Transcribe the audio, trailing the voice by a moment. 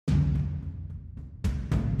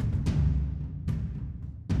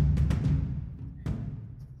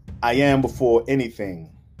I am before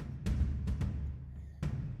anything.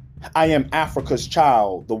 I am Africa's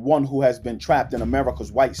child, the one who has been trapped in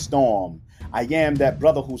America's white storm. I am that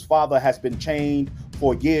brother whose father has been chained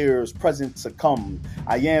for years, present to come.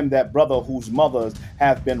 I am that brother whose mothers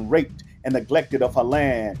have been raped and neglected of her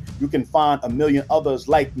land. You can find a million others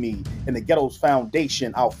like me. In the ghetto's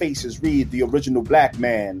foundation, our faces read the original black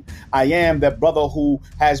man. I am that brother who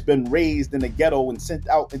has been raised in the ghetto and sent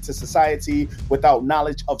out into society without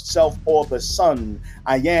knowledge of self or the sun.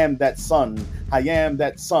 I am that son. I am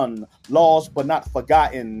that son, lost but not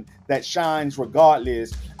forgotten, that shines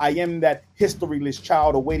regardless. I am that historyless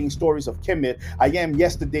child awaiting stories of Kemet. I am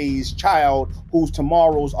yesterday's child whose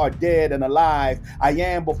tomorrows are dead and alive. I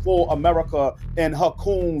am before America and her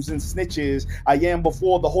coons and snitches. I am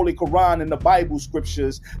before the Holy Quran and the Bible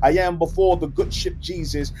scriptures. I am before the good ship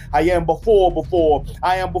Jesus. I am before.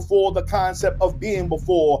 I am before the concept of being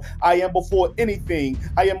before. I am before anything.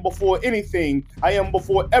 I am before anything. I am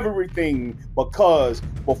before everything. Because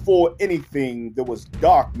before anything there was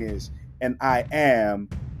darkness, and I am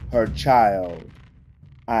her child.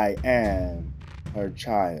 I am her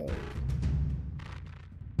child.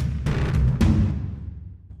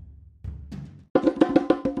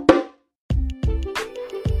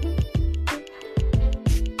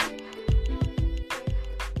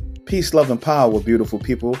 Peace, love, and power, beautiful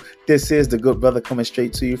people. This is the good brother coming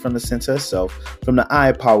straight to you from the center itself, from the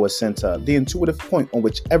I Power Center, the intuitive point on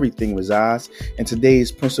which everything resides. And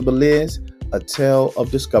today's principle is a tale of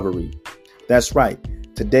discovery. That's right.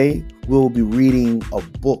 Today, we'll be reading a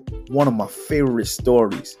book, one of my favorite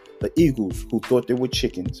stories, The Eagles Who Thought They Were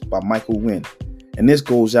Chickens by Michael Wynn. And this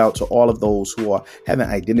goes out to all of those who are having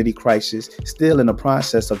identity crisis, still in the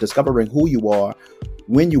process of discovering who you are,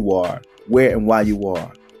 when you are, where and why you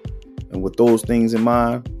are. And with those things in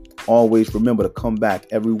mind, always remember to come back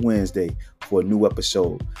every Wednesday for a new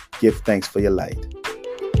episode. Give thanks for your light.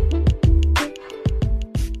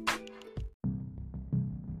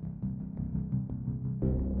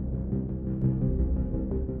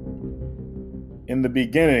 In the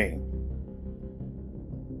beginning,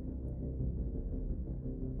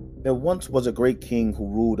 there once was a great king who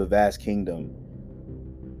ruled a vast kingdom.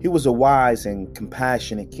 He was a wise and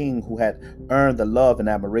compassionate king who had earned the love and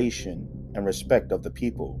admiration and respect of the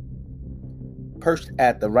people. Perched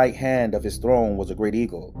at the right hand of his throne was a great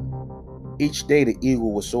eagle. Each day the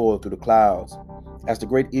eagle would soar through the clouds. As the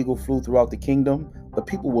great eagle flew throughout the kingdom, the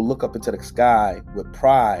people would look up into the sky with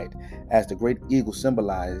pride as the great eagle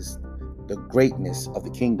symbolized the greatness of the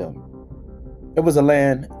kingdom. It was a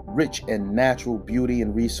land rich in natural beauty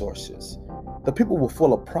and resources. The people were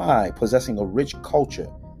full of pride, possessing a rich culture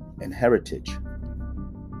and heritage.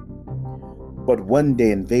 But one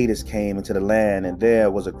day invaders came into the land and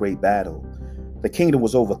there was a great battle. The kingdom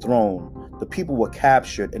was overthrown. The people were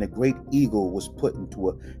captured and a great eagle was put into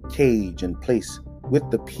a cage and placed with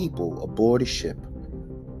the people aboard a ship.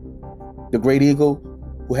 The great eagle,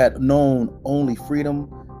 who had known only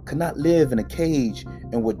freedom, could not live in a cage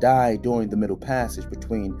and would die during the Middle Passage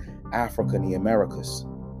between Africa and the Americas.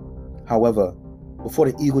 However,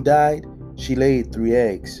 before the eagle died, she laid 3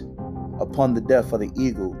 eggs. Upon the death of the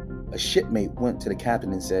eagle, a shipmate went to the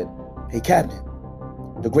captain and said, "Hey, captain,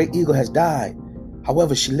 the great eagle has died.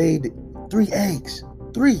 However, she laid 3 eggs.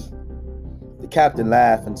 3. The captain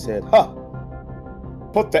laughed and said, "Ha!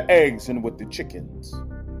 Put the eggs in with the chickens."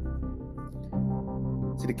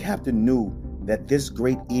 See, the captain knew that this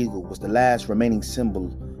great eagle was the last remaining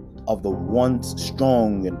symbol of the once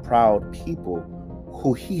strong and proud people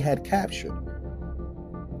who he had captured.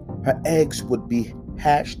 Her eggs would be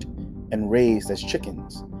hatched and raised as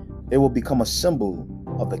chickens. They will become a symbol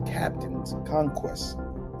of the captain's conquest.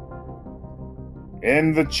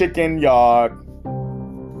 In the chicken yard.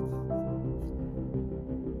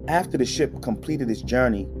 After the ship completed its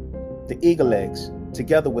journey, the eagle eggs,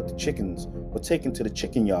 together with the chickens, were taken to the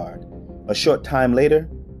chicken yard. A short time later,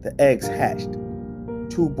 the eggs hatched.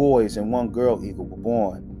 2 boys and 1 girl eagle were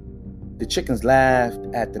born. The chickens laughed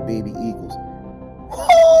at the baby eagles.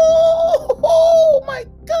 Oh my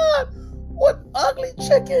God! What ugly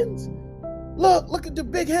chickens! Look at the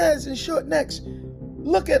big heads and short necks.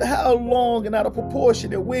 Look at how long and out of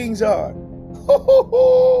proportion their wings are.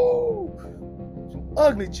 Some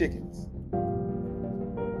ugly chickens.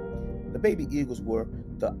 The baby eagles were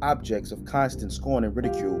the objects of constant scorn and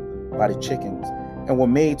ridicule by the chickens and were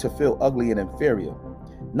made to feel ugly and inferior.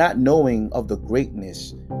 Not knowing of the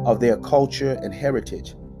greatness of their culture and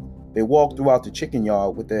heritage, they walked throughout the chicken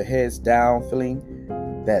yard with their heads down, feeling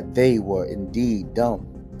that they were indeed dumb,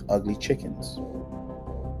 ugly chickens.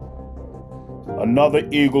 Another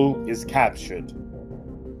eagle is captured.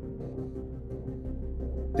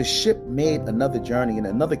 The ship made another journey, and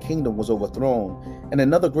another kingdom was overthrown, and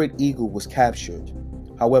another great eagle was captured.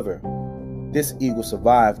 However, this eagle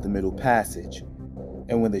survived the Middle Passage,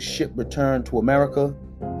 and when the ship returned to America,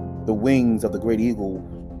 the wings of the great eagle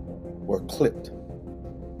were clipped,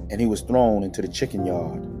 and he was thrown into the chicken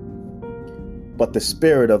yard. But the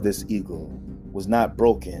spirit of this eagle was not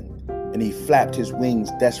broken, and he flapped his wings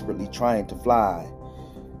desperately trying to fly.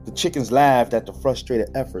 The chickens laughed at the frustrated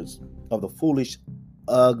efforts of the foolish,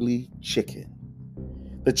 ugly chicken.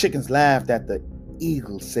 The chickens laughed at the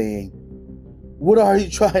eagle, saying, "What are you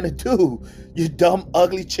trying to do, you dumb,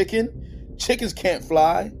 ugly chicken? Chickens can't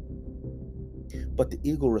fly." But the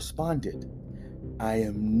eagle responded, "I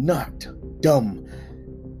am not dumb,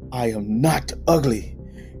 I am not ugly,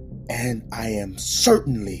 and I am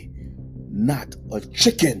certainly not a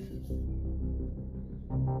chicken."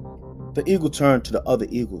 The eagle turned to the other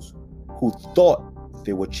eagles, who thought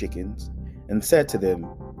they were chickens, and said to them,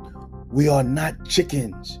 "We are not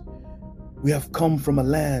chickens. We have come from a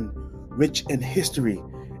land rich in history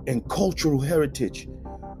and cultural heritage.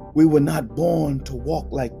 We were not born to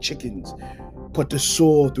walk like chickens, but to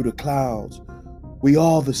soar through the clouds. We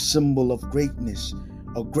are the symbol of greatness,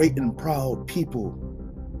 a great and proud people."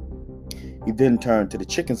 He then turned to the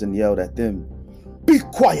chickens and yelled at them, "Be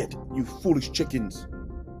quiet, you foolish chickens."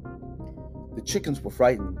 The chickens were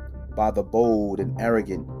frightened by the bold and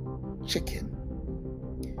arrogant chicken.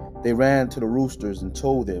 They ran to the roosters and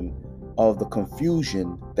told them of the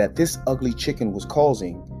confusion that this ugly chicken was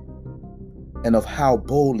causing and of how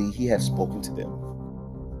boldly he had spoken to them.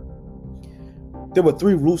 There were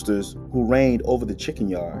 3 roosters who reigned over the chicken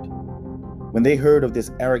yard. When they heard of this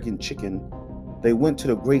arrogant chicken, they went to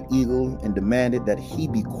the great eagle and demanded that he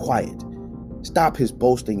be quiet, stop his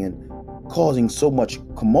boasting and causing so much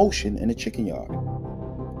commotion in the chicken yard.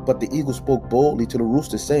 But the eagle spoke boldly to the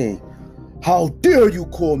rooster, saying, "How dare you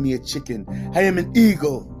call me a chicken? I am an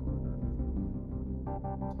eagle."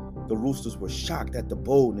 The roosters were shocked at the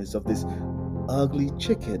boldness of this ugly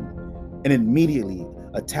chicken and immediately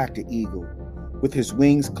attacked the eagle. With his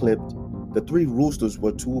wings clipped, the 3 roosters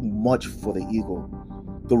were too much for the eagle.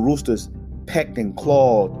 The roosters pecked and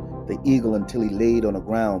clawed the eagle until he laid on the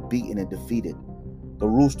ground, beaten and defeated. The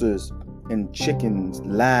roosters and chickens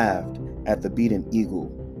laughed at the beaten eagle.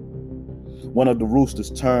 One of the roosters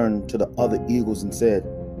turned to the other eagles and said,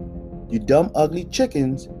 "You dumb, ugly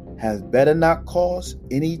chickens had better not cause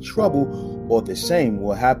any trouble, or the same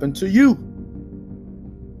will happen to you."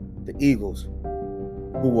 The eagles,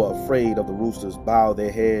 who were afraid of the roosters, bowed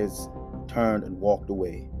their heads, turned, and walked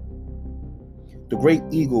away. The great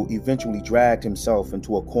eagle eventually dragged himself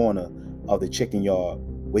into a corner of the chicken yard,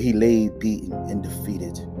 where he lay beaten and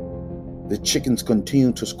defeated. The chickens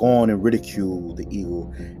continued to scorn and ridicule the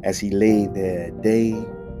eagle as he lay there day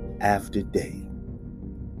after day.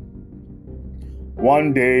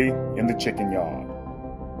 One day in the chicken yard.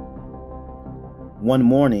 One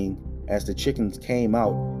morning, as the chickens came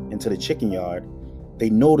out into the chicken yard, they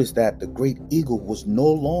noticed that the great eagle was no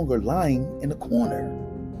longer lying in a corner.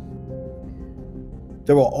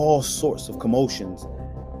 There were all sorts of commotions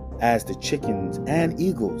as the chickens and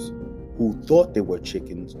eagles, who thought they were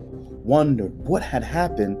chickens, wondered what had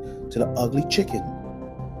happened to the ugly chicken.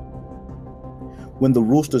 When the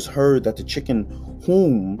roosters heard that the chicken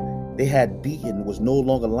whom they had beaten was no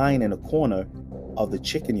longer lying in a corner of the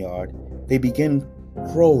chicken yard, they began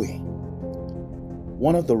crowing.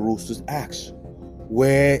 One of the roosters asked,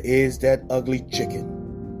 "Where is that ugly chicken?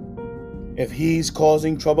 If he's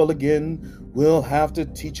causing trouble again, we'll have to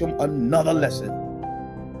teach him another lesson."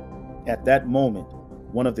 At that moment,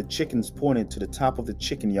 one of the chickens pointed to the top of the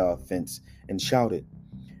chicken yard fence and shouted,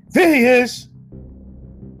 "There he is!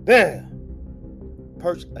 There!"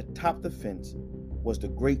 Perched atop the fence was the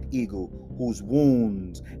great eagle, whose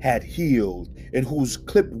wounds had healed and whose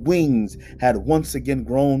clipped wings had once again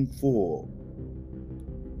grown full.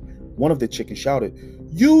 One of the chickens shouted,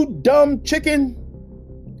 "You dumb chicken!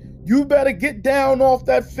 You better get down off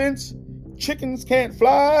that fence. Chickens can't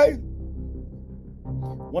fly."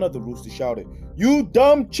 One of the roosters shouted, "You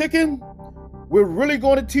dumb chicken! We're really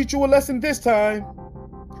going to teach you a lesson this time."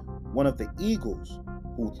 One of the eagles,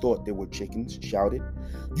 who thought they were chickens, shouted,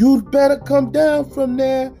 "You'd better come down from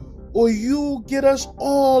there or you'll get us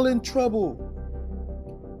all in trouble."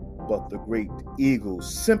 But the great eagle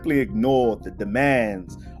simply ignored the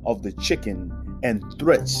demands of the chicken and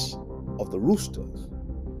threats of the roosters.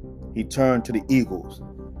 He turned to the eagles.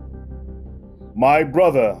 "My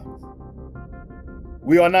brother,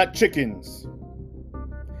 we are not chickens.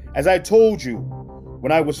 As I told you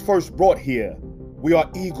when I was first brought here, we are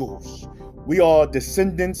eagles. We are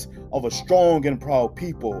descendants of a strong and proud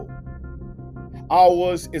people.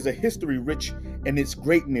 Ours is a history rich in its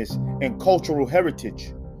greatness and cultural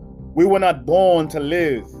heritage. We were not born to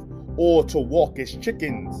live or to walk as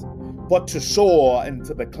chickens, but to soar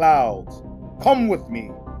into the clouds. Come with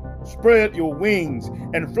me, spread your wings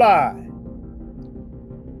and fly.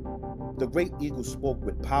 The great eagle spoke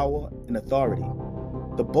with power and authority.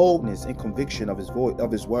 The boldness and conviction of his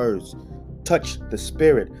words touched the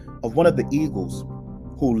spirit of one of the eagles,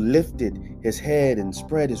 who lifted his head and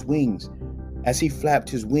spread his wings. As he flapped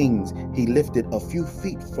his wings, he lifted a few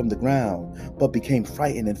feet from the ground, but became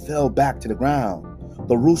frightened and fell back to the ground.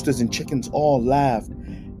 The roosters and chickens all laughed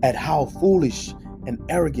at how foolish and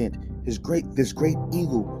arrogant this great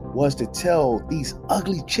eagle was to tell these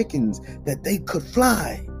ugly chickens that they could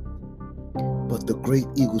fly. But the great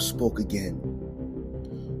eagle spoke again.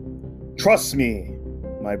 Trust me,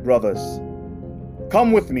 my brothers.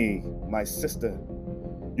 Come with me, my sister.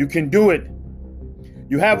 You can do it.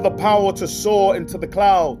 You have the power to soar into the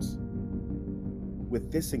clouds.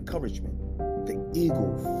 With this encouragement, the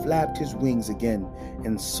eagle flapped his wings again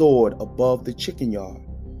and soared above the chicken yard.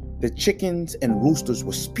 The chickens and roosters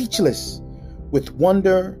were speechless with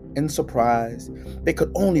wonder and surprise. They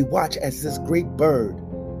could only watch as this great bird,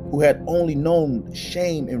 who had only known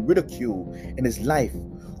shame and ridicule in his life,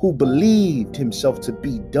 who believed himself to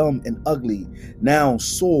be dumb and ugly, now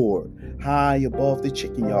soared high above the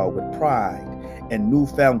chicken yard with pride and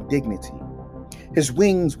newfound dignity. His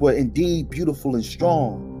wings were indeed beautiful and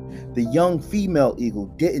strong. The young female eagle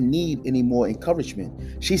didn't need any more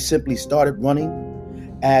encouragement. She simply started running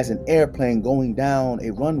as an airplane going down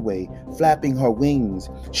a runway, flapping her wings.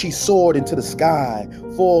 She soared into the sky,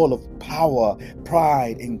 full of power,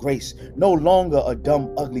 pride, and grace. No longer a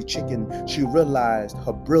dumb, ugly chicken, she realized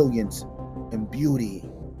her brilliance and beauty.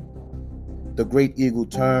 The great eagle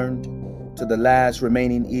turned to the last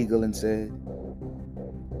remaining eagle and said,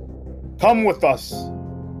 "Come with us.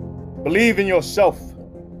 Believe in yourself.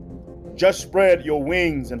 Just spread your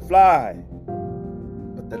wings and fly."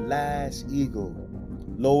 But the last eagle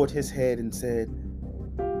lowered his head and said,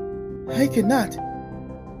 "I cannot.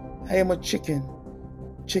 I am a chicken.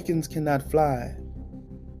 Chickens cannot fly."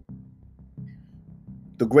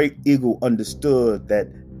 The great eagle understood that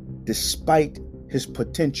despite his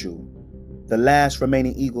potential, the last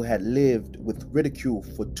remaining eagle had lived with ridicule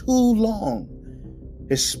for too long.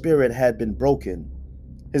 His spirit had been broken.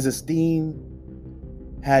 His esteem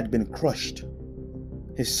had been crushed.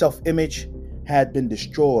 His self-image had been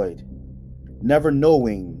destroyed. Never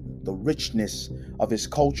knowing the richness of his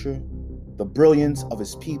culture, the brilliance of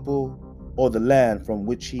his people, or the land from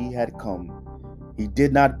which he had come, he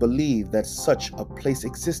did not believe that such a place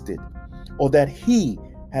existed, or that he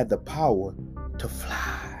had the power to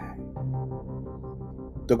fly.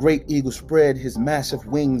 The great eagle spread his massive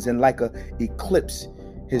wings, and like an eclipse,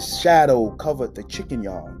 his shadow covered the chicken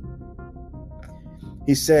yard.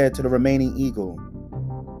 He said to the remaining eagle,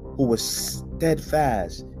 who was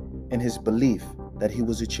steadfast in his belief that he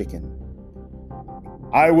was a chicken,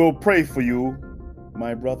 "I will pray for you,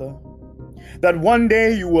 my brother, that one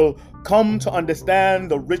day you will come to understand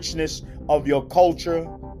the richness of your culture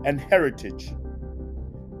and heritage,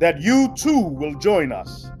 that you too will join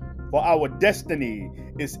us, for our destiny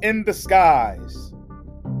is in the skies."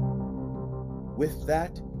 With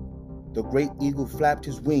that, the great eagle flapped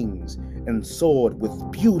his wings and soared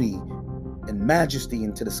with beauty and majesty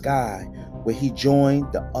into the sky, where he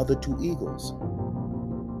joined the other two eagles.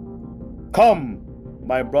 "Come,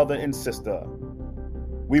 my brother and sister.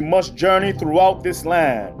 We must journey throughout this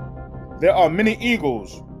land. There are many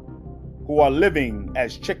eagles who are living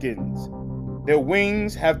as chickens. Their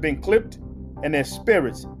wings have been clipped and their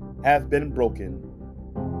spirits have been broken."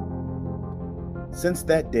 Since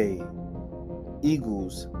that day,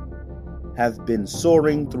 eagles have been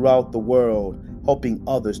soaring throughout the world, helping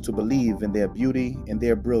others to believe in their beauty and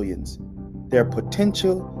their brilliance, their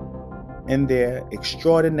potential and their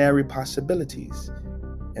extraordinary possibilities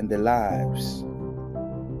in their lives.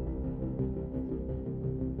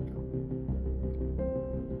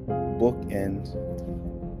 Book ends.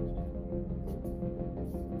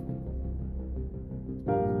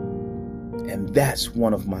 And that's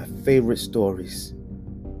one of my favorite stories.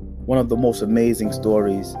 One of the most amazing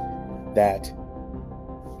stories that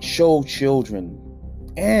show children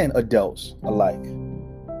and adults alike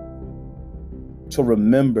to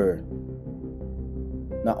remember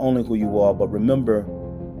not only who you are, but remember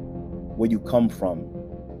where you come from.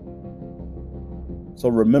 So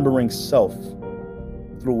remembering self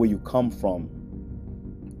through where you come from,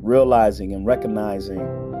 realizing and recognizing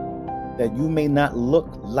that you may not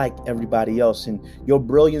look like everybody else, and your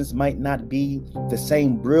brilliance might not be the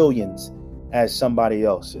same brilliance as somebody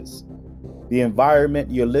else's. The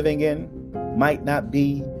environment you're living in might not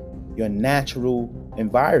be your natural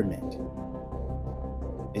environment.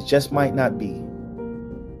 It just might not be.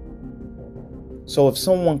 So if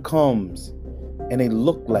someone comes and they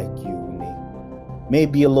look like you, and they may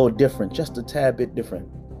be a little different, just a tad bit different,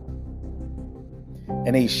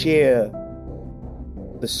 and they share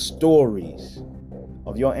the stories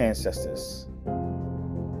of your ancestors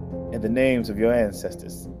and the names of your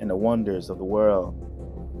ancestors and the wonders of the world,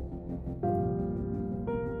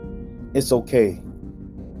 it's okay.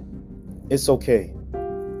 It's okay.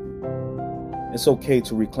 It's okay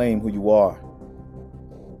to reclaim who you are.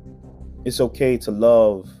 It's okay to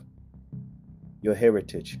love your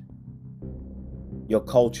heritage, your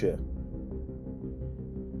culture.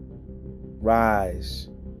 Rise,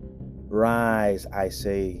 I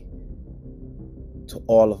say, to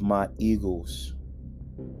all of my eagles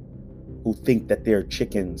who think that they're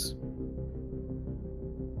chickens.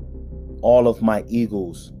 All of my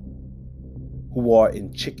eagles who are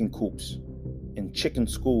in chicken coops, in chicken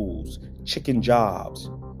schools, chicken jobs,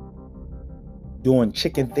 doing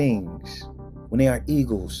chicken things when they are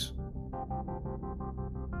eagles.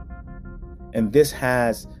 And this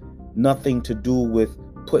has nothing to do with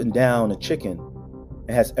putting down a chicken.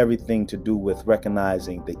 It has everything to do with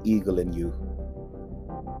recognizing the eagle in you.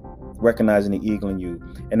 Recognizing the eagle in you.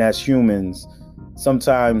 And as humans,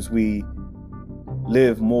 sometimes we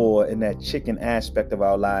live more in that chicken aspect of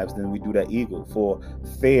our lives than we do that eagle, for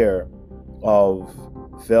fear of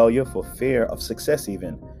failure, for fear of success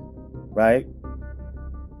even, right?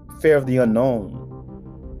 Fear of the unknown.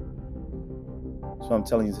 So I'm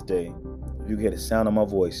telling you today, if you hear the sound of my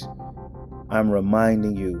voice, I'm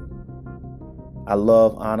reminding you, I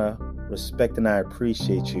love, honor, respect, and I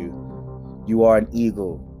appreciate you. You are an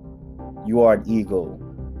eagle. You are an eagle.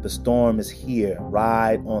 The storm is here.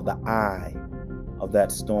 Ride on the eye of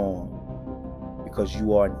that storm, because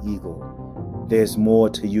you are an eagle. There's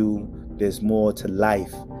more to you. There's more to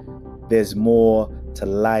life. There's more to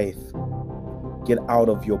life. Get out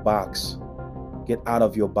of your box. Get out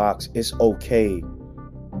of your box. It's okay.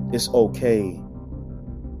 It's okay.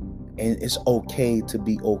 And it's okay to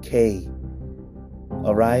be okay.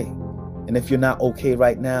 All right? And if you're not okay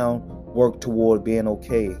right now, work toward being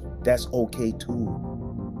okay. That's okay too.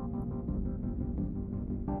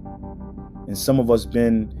 And some of us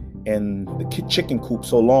been in the chicken coop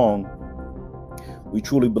so long, we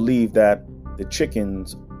truly believe that the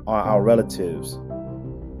chickens are our relatives.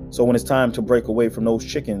 So when it's time to break away from those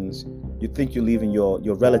chickens, you think you're leaving your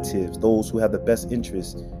relatives, those who have the best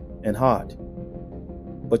interest in heart.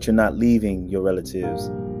 But you're not leaving your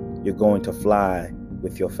relatives. You're going to fly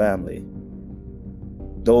with your family.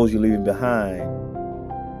 Those you're leaving behind,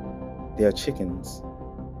 they're chickens.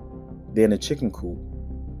 They're in a chicken coop.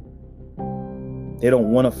 They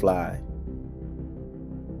don't want to fly.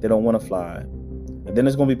 They don't want to fly. And then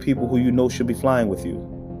there's going to be people who you know should be flying with you.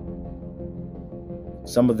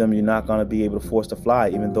 Some of them you're not going to be able to force to fly,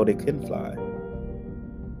 even though they can fly.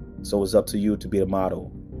 So it's up to you to be the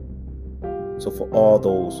model. So for all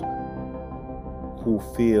those who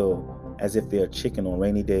feel as if they're a chicken on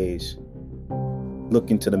rainy days,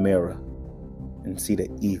 look into the mirror and see the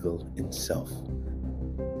eagle in self.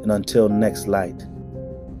 And until next light,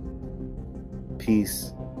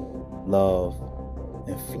 peace, love,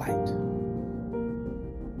 and flight.